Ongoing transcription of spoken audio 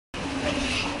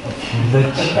The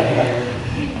chair.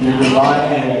 You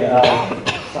remind me of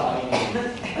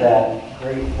that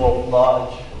Great Wolf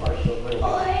Lodge commercial where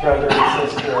brother and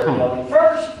sister are yelling,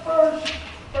 first, first,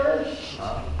 first.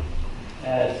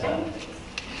 As,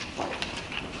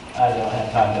 I don't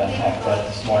have time to unpack that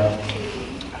this morning.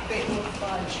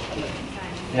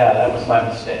 Yeah, that was my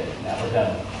mistake. Now we're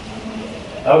done.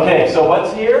 Okay, so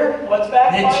what's here? What's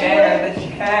back? The chair, the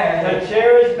chair. The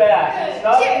chair is back. It's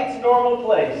not in its normal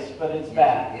place, but it's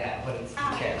back. Yeah, but it's the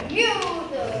chair.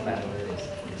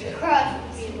 The cross would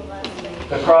be the last thing.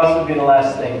 The cross would be the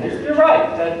last thing. You're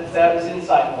right. That was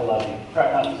insightful of you.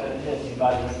 Try not to hit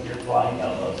anybody with your flying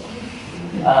elbows.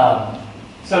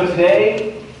 So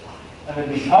today, I'm going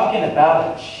to be talking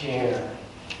about a chair.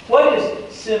 What is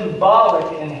symbolic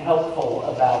and helpful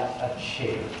about a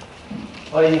chair?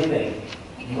 What do you think?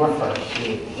 You're first.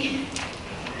 You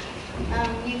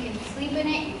can sleep in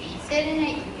it, you can sit in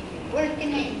it, you can work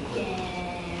in it, you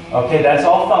can... Okay, that's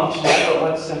all functional, but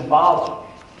what's symbolic?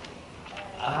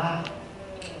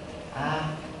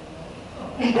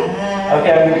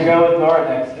 Okay, I'm going to go with Nora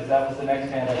next because that was the next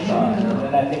hand I saw. And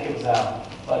then I think it was Al.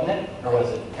 Wasn't it? Or was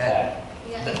it Zach?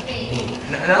 Yeah, me.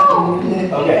 No.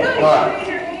 Okay, Nora.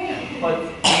 What?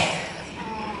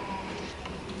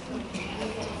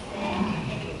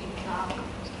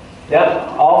 Yep,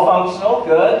 all functional,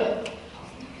 good.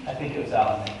 I think it was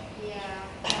Al. Yeah.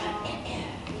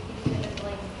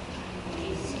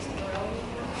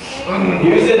 Like,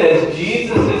 Use it as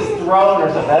Jesus' throne or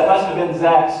something. That must have been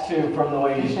Zach's too from the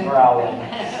way he's growling.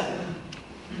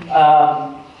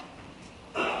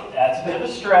 That's a bit of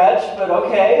a stretch, but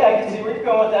okay, I can see where you're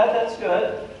going with that. That's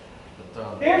good.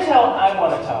 Here's how I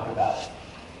want to talk about it.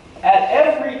 At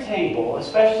every table,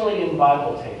 especially in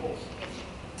Bible tables,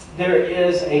 there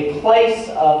is a place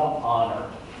of honor.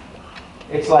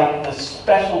 It's like a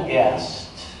special guest.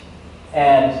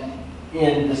 And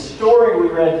in the story we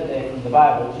read today from the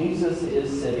Bible, Jesus is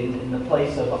sitting in the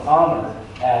place of honor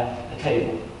at the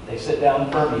table. They sit down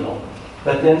for a meal.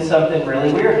 But then something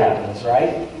really weird happens,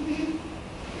 right?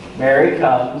 Mary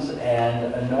comes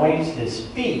and anoints his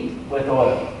feet with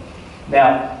oil.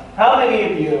 Now, how many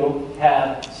of you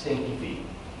have stinky feet?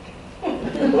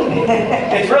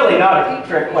 It's really not a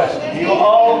trick question. You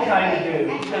all kind of do,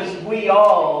 because we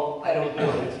all don't do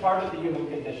it. It's part of the human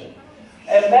condition.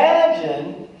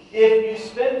 Imagine if you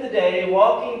spent the day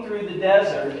walking through the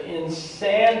desert in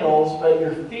sandals, but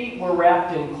your feet were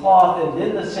wrapped in cloth, and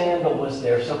then the sandal was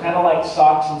there. So kind of like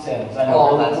socks and sandals. I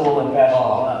know, really cool and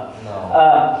fashionable.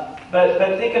 No. But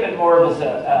think of it more as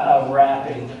a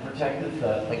wrapping to protect the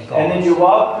foot. Like gauze. And then you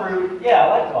walk through, yeah,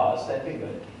 like gauze, that'd be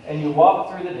good. And you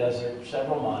walk through the desert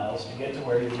several miles to get to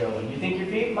where you're going. You think your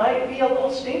feet might be a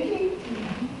little stinky?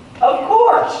 Of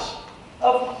course.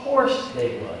 Of course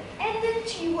they would. and then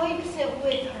she wipes it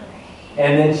with her.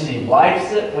 And then she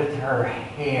wipes it with her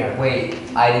hair. Wait,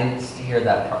 I didn't hear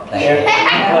that part. Her hair.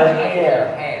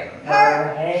 Hair.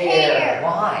 Her hair.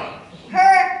 Why?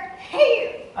 Her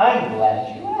hair. I'm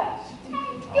glad you asked. You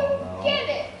get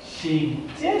it. She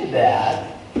did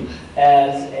that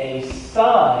as a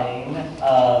sign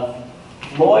of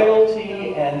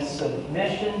loyalty and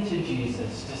submission to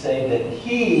Jesus, to say that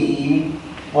he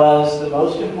was the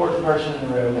most important person in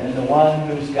the room and the one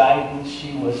whose guidance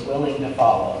she was willing to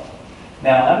follow.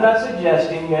 Now, I'm not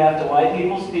suggesting you have to wipe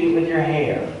people's feet with your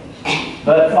hair,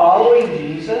 but following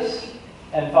Jesus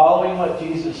and following what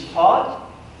Jesus taught,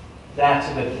 that's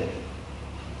a good thing.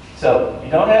 So,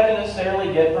 you don't have to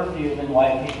necessarily get perfume and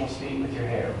wipe people's feet with your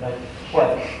hair, but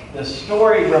what the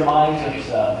story reminds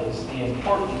us of is the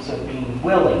importance of being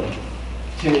willing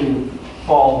to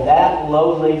fall that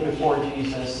lowly before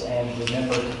Jesus and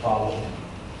remember to follow him.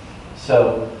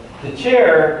 So, the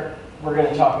chair we're going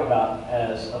to talk about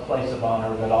as a place of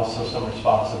honor, but also some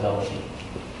responsibility.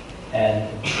 And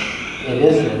it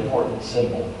is an important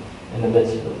symbol in the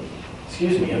midst of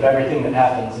of everything that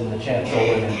happens in the chancel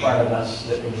and in front of us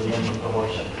that we remember for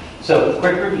worship. So,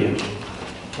 quick review.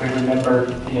 We remember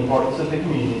the importance of the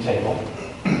communion table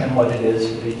and what it is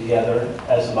to be together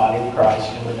as the body of Christ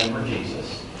and remember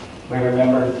Jesus. We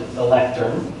remember the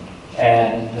lectern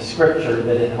and the scripture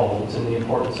that it holds and the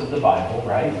importance of the Bible,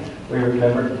 right? We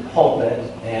remember the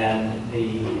pulpit and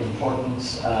the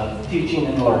importance of teaching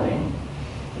and learning.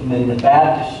 And then the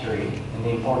baptistry and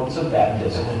the importance of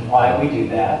baptism and why we do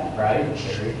that, right?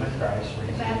 Buried with Christ,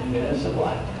 raised in newness of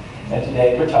life. And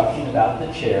today we're talking about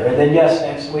the chair. And then yes,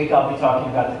 next week I'll be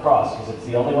talking about the cross because it's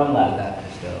the only one left.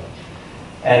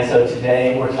 And so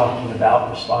today we're talking about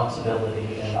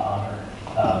responsibility and honor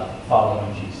of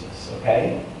following Jesus,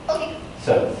 okay? Okay.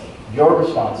 So your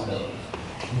responsibility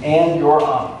and your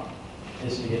honor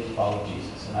is to get to follow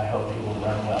Jesus. And I hope you will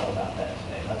learn well about that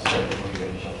today. Let's pray.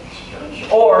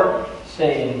 Or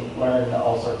stay and learn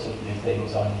all sorts of new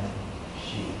things on your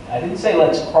sheet. I didn't say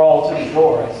let's crawl to the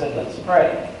door. I said let's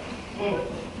pray.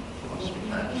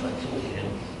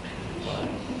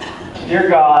 Dear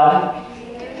God,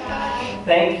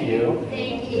 thank you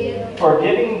Thank you for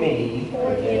giving me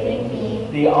for giving me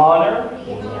the honor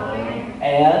the honor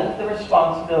and the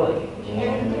responsibility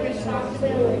and the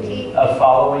responsibility of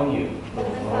following you.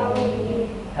 of following you.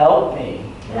 Help me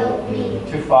Help me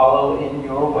to follow in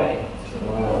your way. to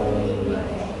follow in your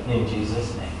way. In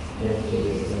Jesus' name. In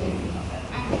Jesus' name.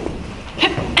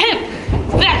 Amen.